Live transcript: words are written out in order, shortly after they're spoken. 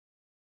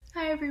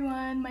Hi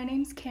everyone, my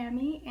name's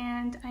Cami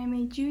and I'm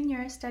a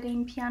junior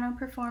studying piano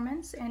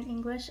performance and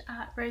English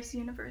at Rice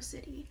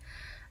University.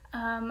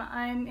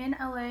 I'm in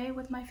LA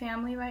with my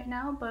family right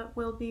now, but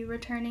will be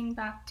returning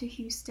back to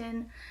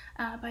Houston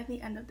by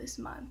the end of this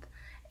month.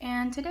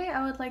 And today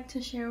I would like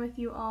to share with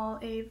you all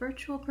a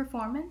virtual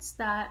performance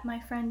that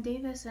my friend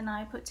Davis and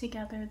I put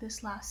together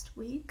this last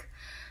week.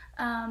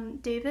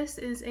 Davis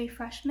is a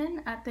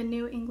freshman at the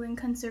New England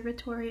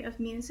Conservatory of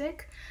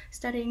Music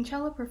studying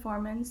cello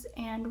performance,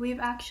 and we've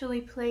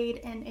actually played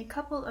in a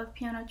couple of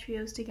piano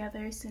trios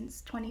together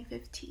since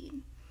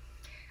 2015.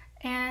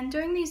 And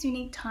during these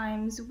unique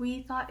times,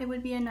 we thought it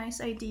would be a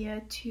nice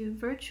idea to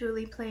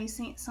virtually play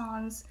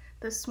Saint-Saëns'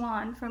 The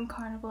Swan from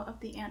Carnival of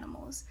the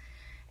Animals.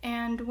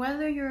 And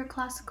whether you're a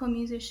classical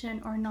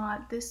musician or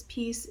not, this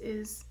piece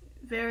is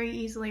very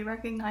easily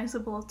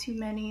recognizable to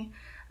many,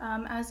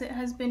 as it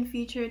has been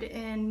featured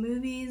in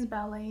movies,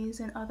 ballets,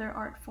 and other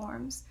art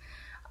forms.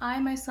 I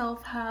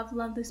myself have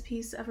loved this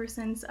piece ever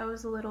since I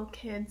was a little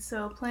kid,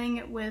 so playing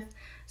it with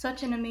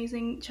such an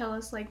amazing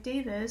cellist like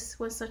Davis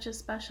was such a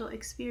special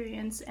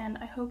experience, and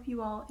I hope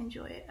you all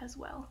enjoy it as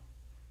well.